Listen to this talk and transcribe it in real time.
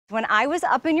When I was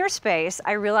up in your space,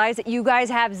 I realized that you guys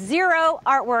have zero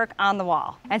artwork on the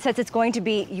wall. And since it's going to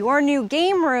be your new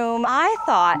game room, I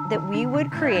thought that we would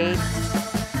create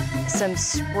some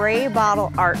spray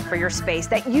bottle art for your space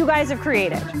that you guys have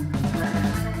created.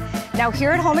 Now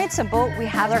here at Homemade Simple, we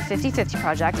have our 50/50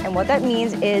 project, and what that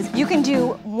means is you can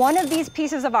do one of these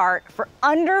pieces of art for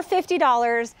under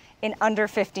 $50 in under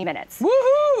 50 minutes.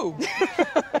 Woohoo!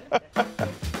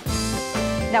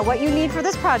 Now what you need for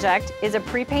this project is a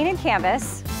pre-painted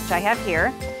canvas, which I have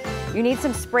here. You need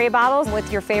some spray bottles with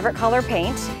your favorite color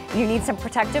paint. You need some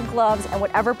protective gloves and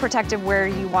whatever protective wear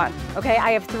you want. Okay,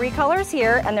 I have 3 colors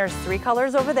here and there's 3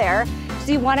 colors over there.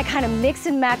 So you want to kind of mix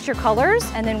and match your colors,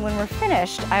 and then when we're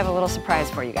finished, I have a little surprise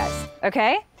for you guys.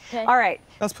 Okay? Okay. All right.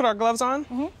 Let's put our gloves on.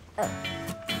 You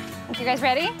guys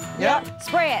ready? Yep.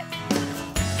 Spray it.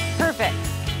 Perfect.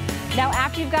 Now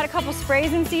after you've got a couple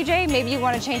sprays in, CJ, maybe you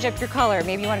want to change up your color.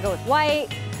 Maybe you want to go with white,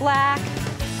 black.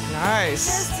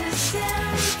 Nice.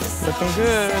 Looking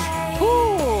good.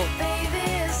 Ooh.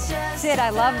 Sid, I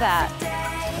love that.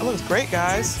 That looks great,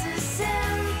 guys.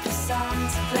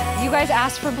 You guys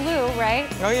asked for blue, right?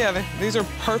 Oh yeah, these are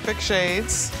perfect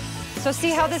shades. So see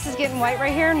how this is getting white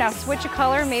right here? Now switch a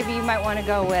color. Maybe you might want to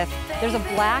go with, there's a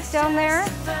black down there.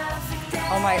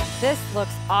 Oh my, this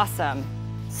looks awesome.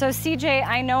 So CJ,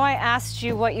 I know I asked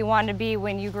you what you wanted to be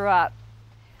when you grew up.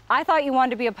 I thought you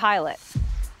wanted to be a pilot.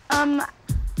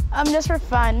 Just for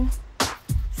fun.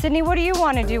 Sydney, what do you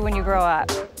want to do when you grow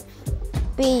up?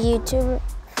 Be a YouTuber.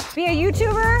 Be a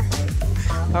YouTuber?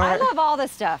 All right. I love all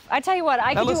this stuff. I tell you what,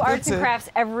 I can do arts and crafts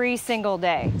every single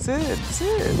day. Sid,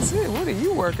 what are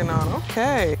you working on?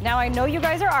 Okay. Now I know you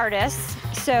guys are artists,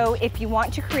 so if you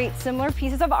want to create similar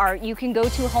pieces of art, you can go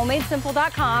to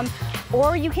HOMEMADESIMPLE.com,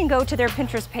 or you can go to their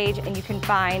Pinterest page and you can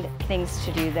find things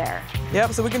to do there.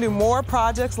 Yep, so we can do more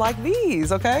projects like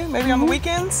these, okay? Maybe on the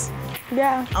weekends?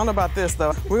 Yeah. I don't know about this,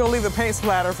 though. We're gonna leave the paint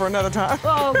splatter for another time.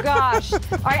 Oh, gosh. All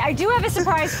right, I do have a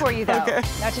surprise for you, though. Okay.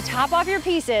 Now, to top off your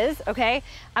pieces, okay,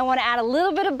 I want to add a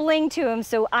little bit of bling to them,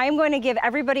 so I'm going to give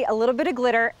everybody a little bit of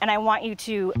glitter, and I want you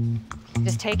to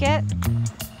just take it,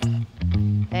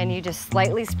 and you just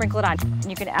slightly sprinkle it on.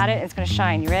 You can add it, and it's going to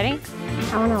shine. You ready?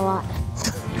 I want a lot.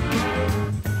 Just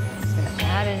going to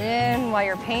add it in while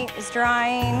your paint is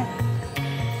drying.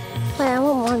 Wait, I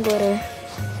want more glitter.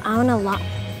 I want a lot.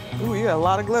 Ooh, you got a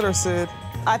lot of glitter, Sid.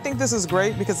 I think this is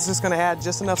great because it's just gonna add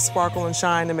just enough sparkle and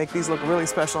shine to make these look really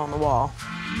special on the wall.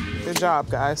 Good job,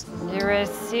 guys. You ready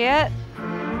to see it?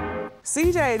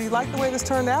 CJ, do you like the way this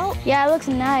turned out? Yeah, it looks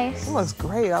nice. It looks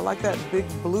great. I like that big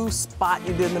blue spot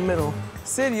you did in the middle.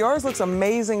 Sid, yours looks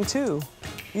amazing too.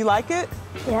 You like it?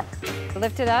 Yeah.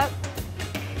 Lift it up.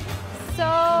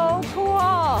 So cool.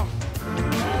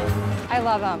 I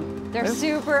love them. They're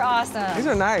super awesome. These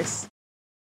are nice.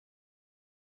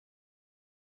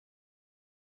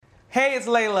 Hey, it's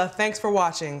Laila. Thanks for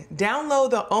watching. Download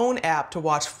the OWN app to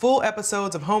watch full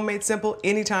episodes of Homemade Simple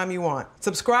anytime you want.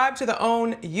 Subscribe to the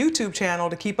OWN YouTube channel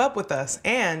to keep up with us.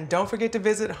 And don't forget to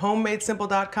visit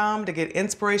HOMEMADESIMPLE.com to get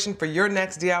inspiration for your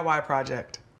next DIY project.